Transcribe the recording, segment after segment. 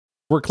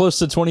We're close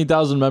to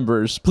 20,000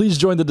 members. Please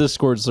join the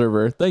Discord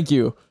server. Thank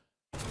you.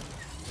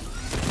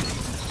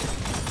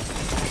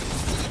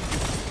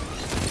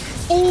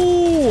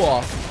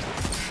 Oh,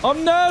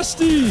 I'm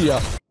nasty.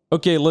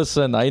 Okay,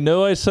 listen, I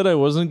know I said I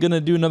wasn't gonna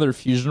do another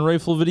fusion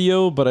rifle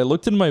video, but I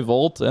looked in my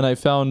vault and I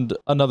found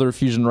another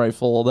fusion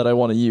rifle that I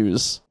want to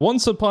use.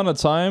 Once upon a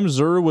time,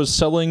 Xur was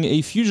selling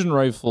a fusion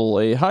rifle,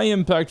 a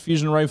high-impact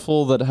fusion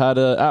rifle that had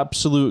an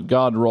absolute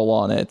god roll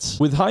on it.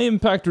 With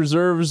high-impact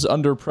reserves,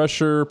 under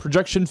pressure,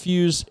 projection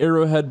fuse,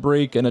 arrowhead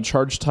break, and a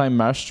charge time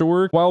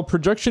masterwork. While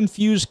projection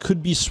fuse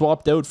could be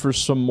swapped out for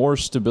some more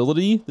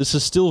stability, this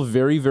is still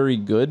very, very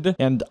good,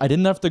 and I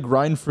didn't have to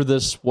grind for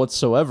this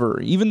whatsoever.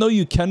 Even though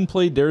you can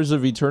play Dares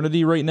of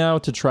Eternity right now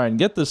to try and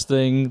get this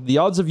thing, the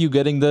odds of you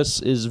getting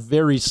this is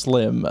very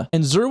slim.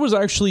 And Xur was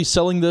actually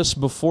selling this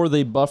before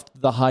they buffed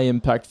the high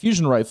impact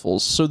fusion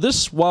rifles. So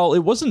this, while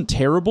it wasn't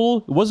terrible,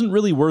 it wasn't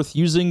really worth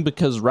using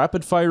because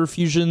rapid fire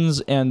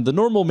fusions and the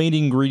normal main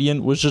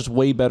ingredient was just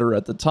way better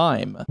at the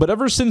time. But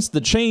ever since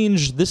the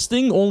change, this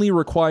thing only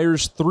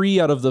requires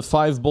 3 out of the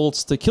 5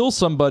 bolts to kill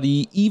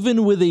somebody,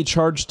 even with a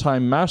charge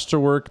time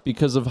masterwork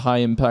because of high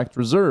impact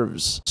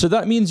reserves. So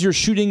that means you're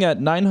shooting at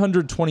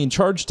 920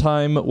 charge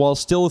time while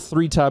still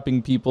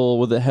 3-tapping people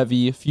with a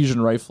heavy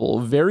fusion rifle.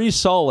 Very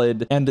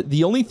solid, and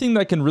the only thing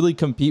that can really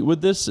compete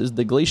with this is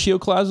the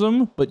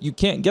Glacioclasm, but you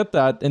can't get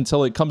that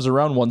until it comes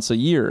around once a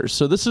year.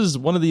 So this is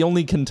one of the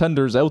only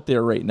contenders out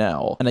there right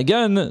now. And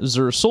again,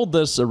 Xur sold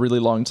this a really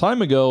long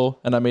time ago,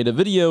 and I made a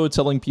video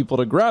telling people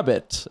to grab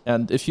it.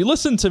 And if you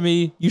listen to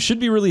me, you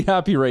should be really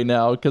happy right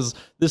now, because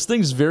this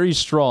thing's very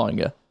strong.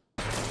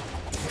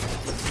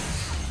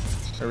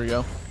 There we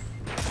go.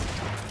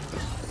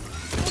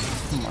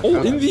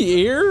 Oh, in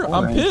the air?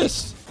 I'm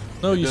pissed.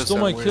 No, you stole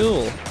my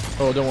kill.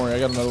 Oh, don't worry. I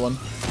got another one.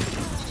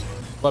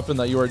 Weapon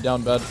that you are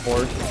down bad for.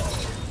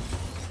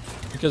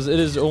 Because it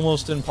is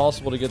almost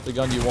impossible to get the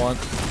gun you want.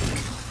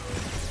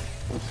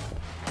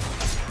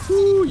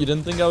 Ooh, you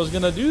didn't think I was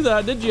going to do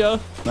that, did you?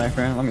 My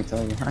friend, let me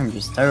tell you, I'm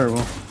just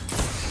terrible.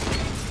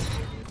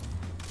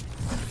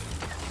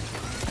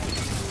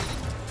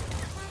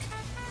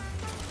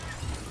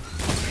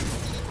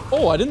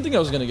 Oh, I didn't think I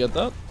was going to get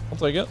that. I'll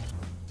take it.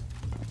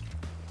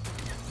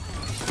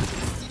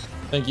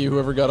 Thank you,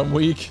 whoever got him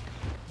weak.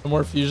 No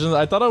more fusions.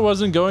 I thought I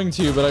wasn't going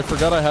to, but I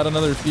forgot I had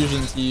another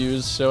fusion to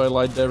use, so I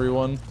lied to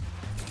everyone.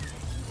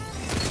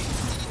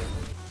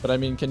 But I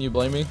mean, can you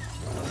blame me?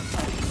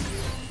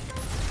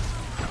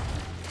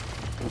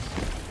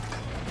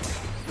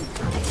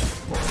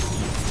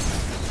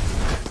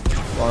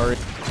 Sorry.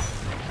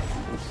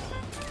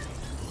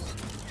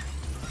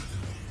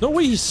 No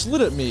way he slid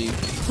at me.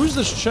 Who's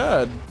this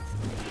Chad?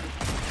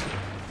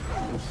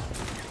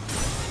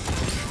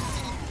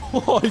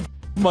 Oh, I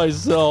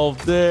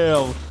myself,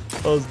 damn,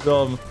 that was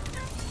dumb.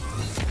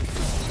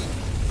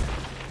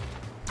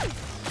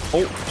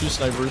 Oh, 2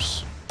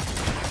 snipers.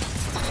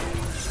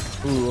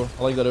 Ooh,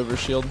 I like that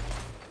overshield.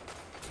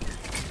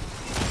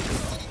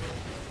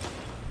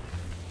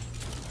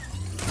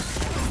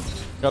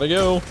 Gotta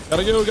go,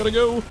 gotta go, gotta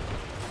go.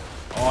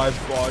 Oh, I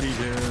bodied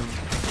him.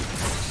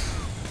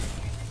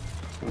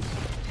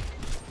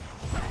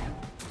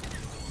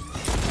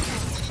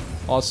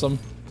 Awesome.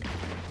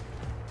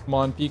 Come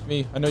on, peek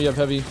me. I know you have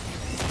heavy.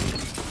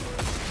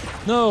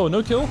 No,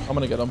 no kill. I'm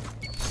gonna get him.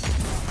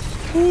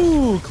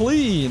 Ooh,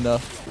 clean. Come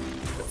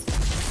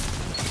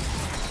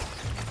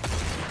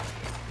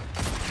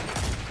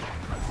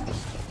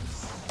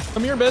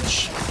here,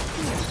 bitch.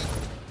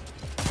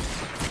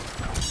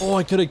 Oh,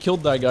 I could have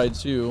killed that guy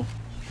too.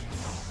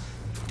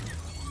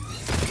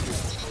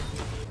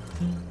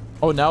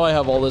 Oh, now I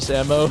have all this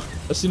ammo.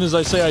 As soon as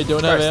I say I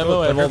don't have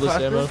ammo, I have all this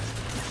ammo.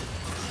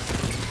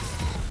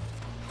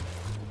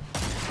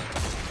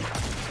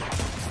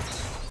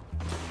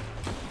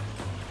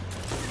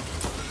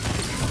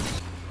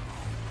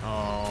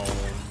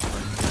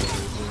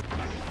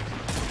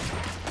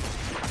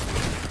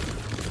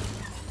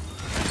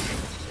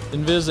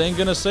 Invis ain't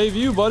gonna save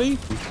you, buddy.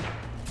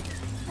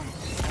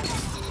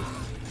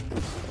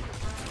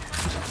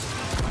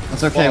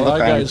 That's okay. Wow, look,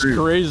 that guy's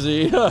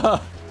crazy. Hunter,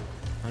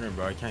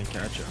 bro, I can't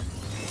catch him.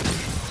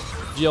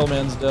 GL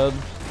man's dead.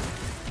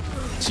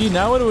 See,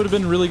 now it would have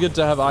been really good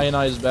to have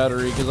ionized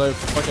battery because I have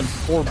fucking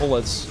 4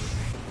 bullets.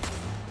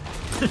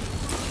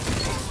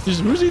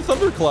 Who's he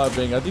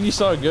thunderclapping? I think he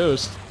saw a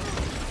ghost.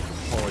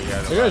 Oh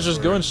yeah. That guy's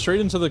just going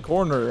straight into the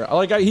corner.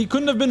 He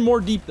couldn't have been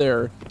more deep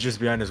there. Just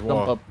behind his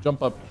wall. Jump up,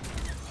 jump up.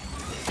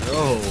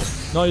 Oh.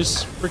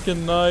 Nice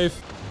freaking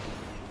knife.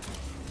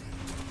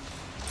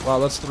 Wow,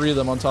 that's 3 of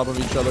them on top of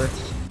each other.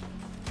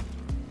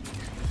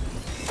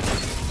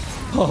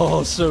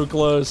 Oh, so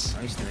close.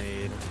 Nice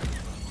nade.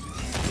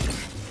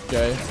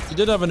 Okay, he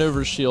did have an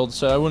overshield,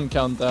 so I wouldn't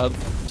count that.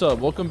 What's up?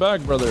 Welcome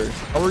back, brother.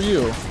 How are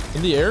you?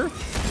 In the air?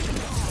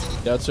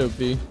 Yeah, it's OP.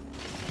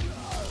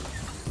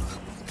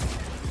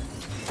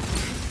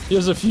 He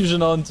has a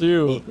fusion on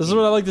too. This is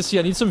what I like to see.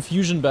 I need some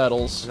fusion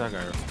battles. Where's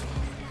that guy?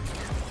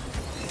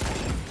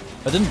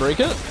 I didn't break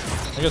it?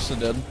 I guess it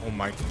did. Oh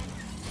my.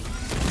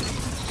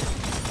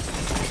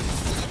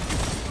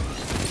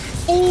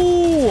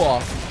 Oh!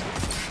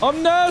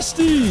 I'm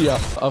nasty. A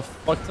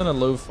fuck ton of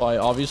lo-fi,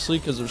 obviously,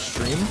 because of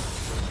stream.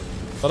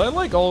 But I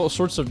like all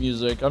sorts of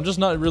music. I'm just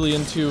not really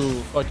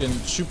into fucking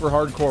super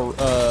hardcore,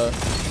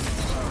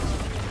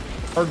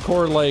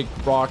 like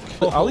rock.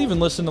 I'll even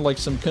listen to like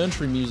some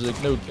country music,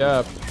 no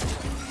cap.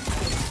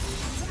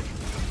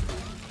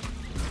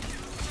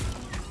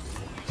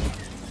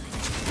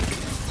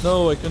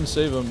 No, I couldn't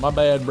save him. My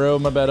bad, bro.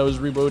 My bad. I was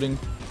rebooting.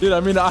 Dude, I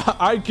mean,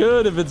 I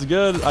could if it's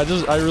good.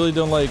 I really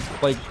don't like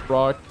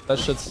rock. That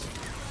shit's,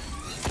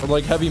 or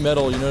like heavy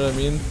metal. You know what I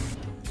mean?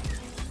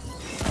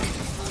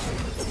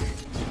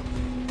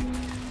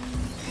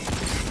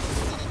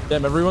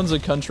 Damn, everyone's a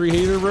country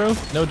hater, bro.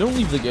 No, don't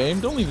leave the game.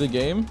 Don't leave the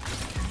game.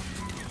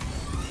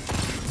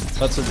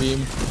 That's a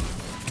beam.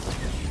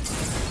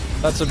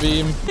 That's a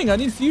beam. Dang, I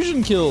need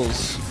fusion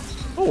kills.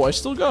 Oh, I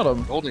still got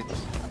him. Holding.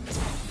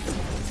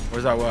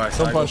 Where's that well?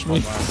 Don't punch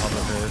me.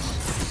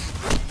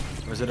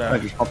 Where's it I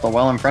at? just popped the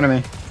well in front of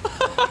me.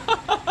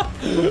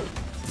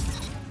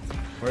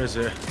 Where is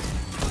it?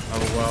 Oh,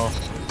 well.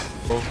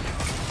 Oh.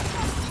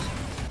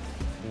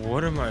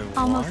 What am I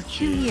Almost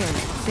watching? 2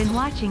 years. Been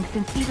watching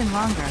since even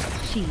longer.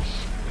 Sheesh.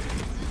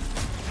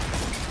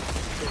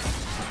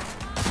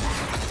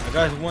 I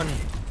got one.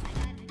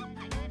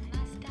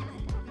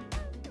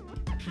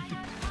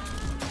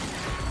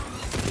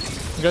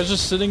 The guy's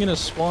just sitting in his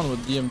spawn with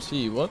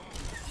DMT. What?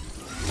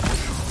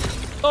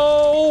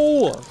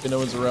 Oh! Okay, no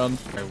one's around.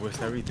 I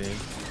whiffed everything.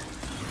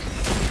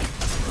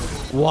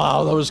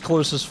 Wow, that was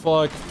close as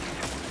fuck.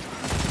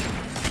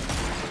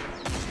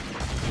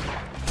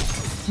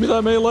 Give me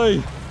that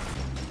melee.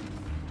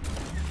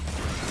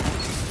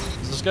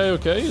 Is this guy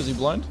okay? Is he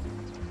blind?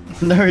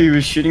 No, he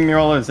was shooting me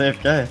while I was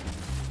AFK.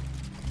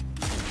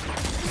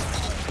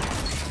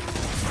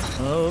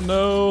 Oh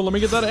no, let me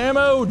get that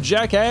ammo,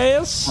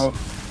 jackass! Oh,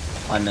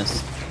 I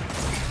missed.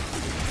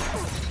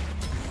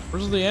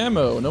 Where's the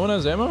ammo? No one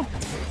has ammo?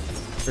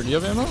 Here, do you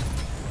have ammo?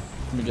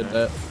 Let me get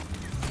that.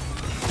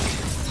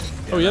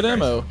 Yeah, Oh, you had that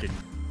guy's ammo.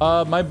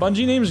 fucking- My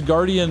Bungie name's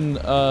Guardian,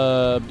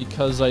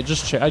 because I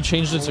just I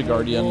changed it to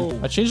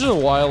Guardian. I changed it a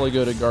while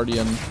ago to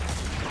Guardian.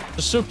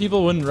 Just so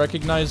people wouldn't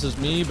recognize as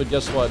me, but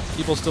guess what?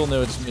 People still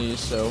know it's me,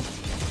 so...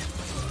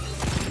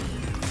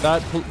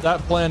 That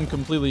plan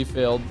completely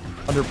failed.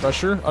 Under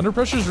Pressure. Under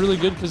Pressure is really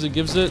good because it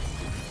gives it...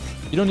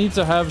 You don't need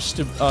to have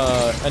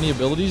any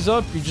abilities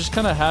up. You just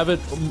kind of have it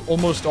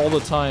almost all the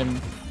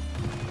time.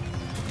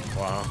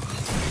 Wow.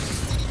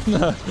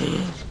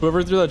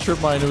 Whoever threw that trip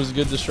mine, it was a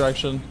good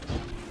distraction.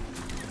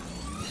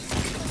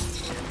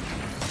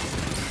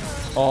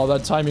 Oh,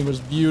 that timing was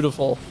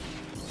beautiful.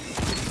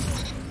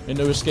 Ain't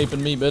no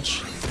escaping me,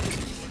 bitch.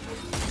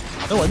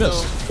 No, I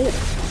missed. Oh.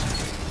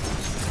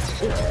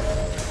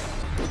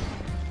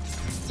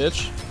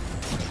 Bitch.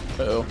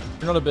 Uh-oh.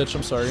 You're not a bitch,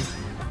 I'm sorry.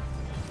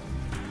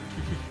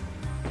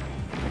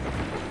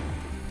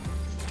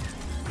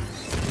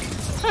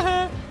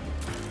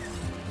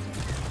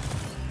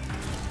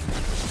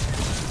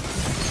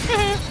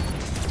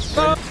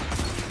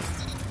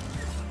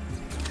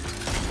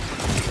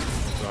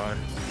 God.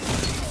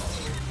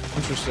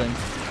 Interesting.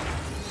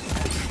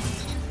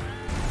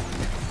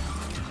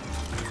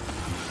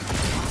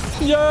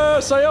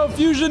 Yes, I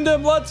out-fusioned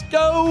him. Let's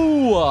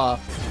go.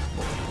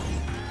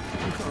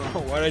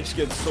 Why did I just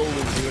get so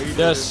later?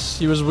 Yes,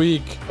 he was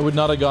weak. I would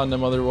not have gotten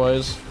him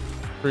otherwise.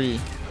 3,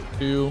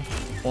 2,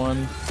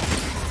 1.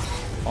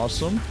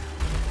 Awesome.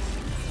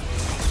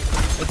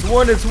 It's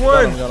one, it's Got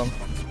one! him, got him.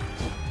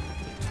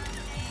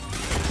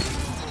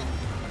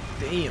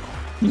 Damn.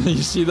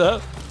 You see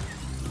that?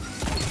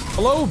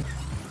 Hello?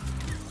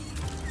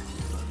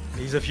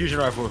 He's a fusion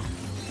rifle.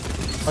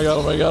 I got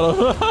him, I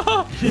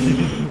got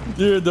him.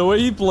 Dude, the way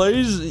he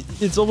plays,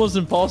 it's almost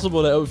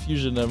impossible to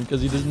out-fusion him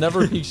because he just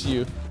never peeks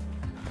you.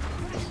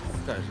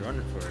 This guy's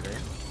running for it,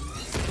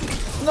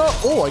 eh? No,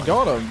 oh, I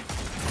got him.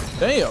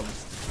 Damn.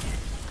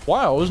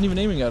 Wow, I wasn't even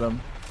aiming at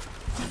him.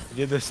 He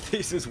did the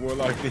stasis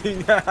warlock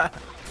thing.